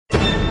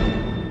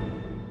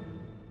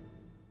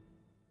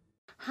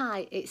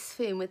Hi, it's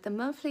Foon with the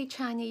monthly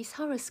Chinese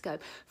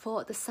horoscope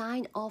for the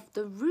sign of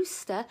the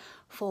Rooster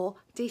for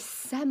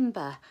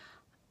December.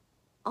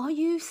 Are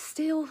you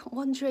still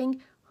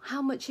wondering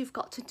how much you've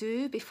got to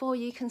do before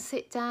you can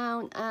sit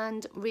down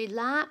and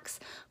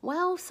relax?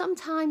 Well,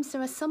 sometimes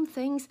there are some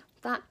things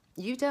that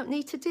you don't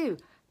need to do.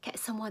 Get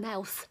someone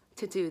else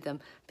to do them.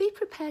 Be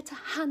prepared to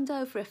hand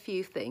over a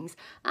few things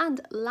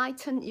and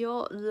lighten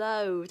your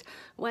load.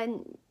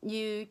 When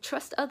you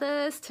trust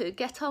others to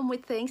get on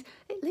with things,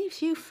 it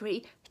leaves you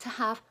free to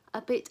have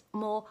a bit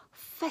more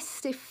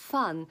festive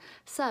fun.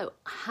 So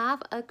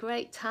have a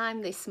great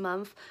time this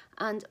month,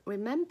 and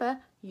remember,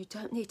 you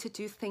don't need to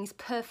do things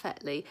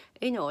perfectly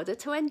in order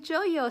to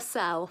enjoy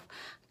yourself.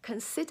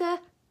 Consider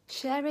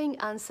sharing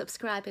and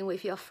subscribing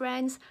with your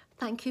friends.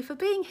 Thank you for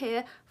being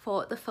here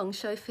for the Feng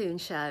Shui Foon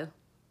Show.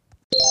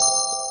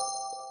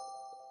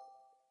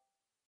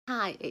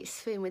 Hi, it's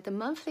Foon with the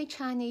monthly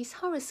Chinese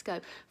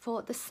horoscope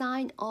for the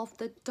sign of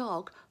the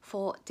dog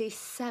for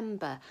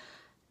December.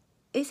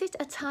 Is it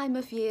a time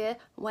of year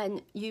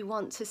when you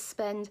want to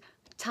spend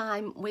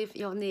time with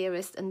your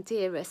nearest and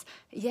dearest?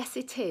 Yes,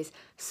 it is.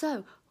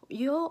 So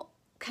your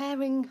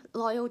caring,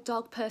 loyal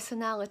dog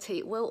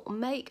personality will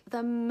make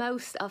the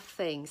most of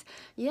things.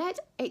 Yet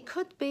it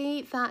could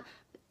be that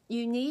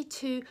you need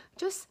to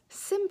just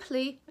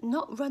simply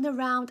not run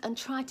around and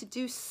try to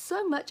do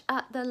so much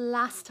at the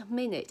last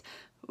minute.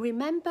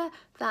 Remember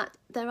that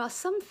there are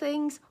some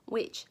things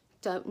which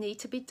don't need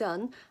to be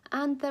done,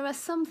 and there are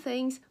some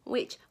things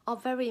which are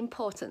very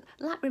important,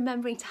 like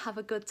remembering to have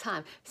a good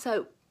time.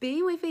 So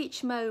be with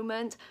each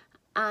moment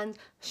and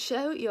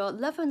show your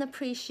love and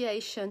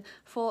appreciation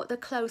for the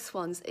close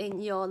ones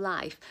in your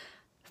life.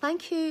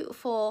 Thank you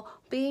for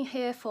being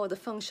here for the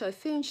Feng Shui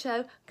Foon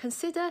Show.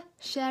 Consider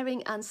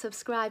sharing and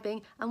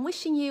subscribing, and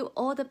wishing you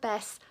all the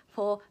best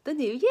for the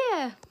new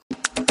year.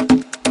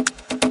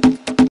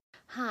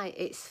 Hi,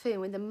 it's Foon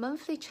with the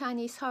monthly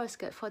Chinese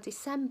horoscope for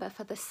December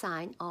for the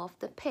sign of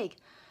the pig.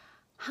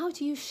 How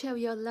do you show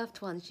your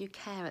loved ones you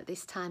care at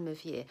this time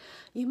of year?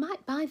 You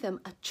might buy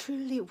them a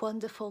truly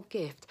wonderful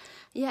gift,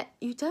 yet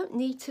you don't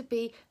need to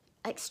be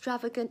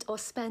extravagant or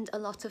spend a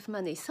lot of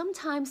money.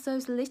 Sometimes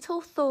those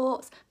little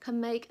thoughts can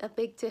make a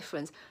big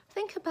difference.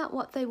 Think about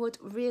what they would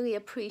really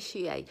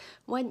appreciate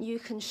when you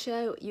can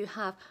show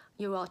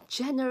you are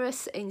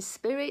generous in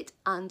spirit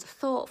and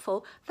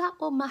thoughtful. That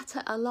will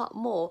matter a lot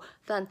more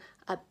than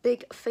a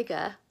big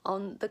figure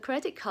on the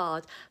credit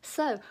card.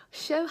 So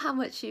show how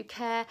much you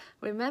care.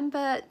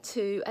 Remember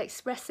to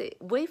express it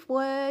with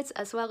words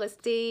as well as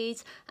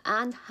deeds,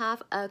 and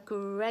have a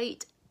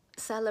great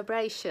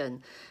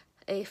celebration.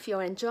 If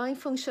you're enjoying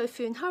Feng Shui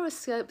Foon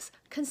horoscopes,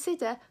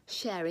 consider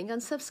sharing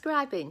and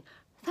subscribing.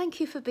 Thank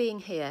you for being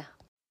here.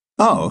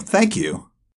 Oh, thank you.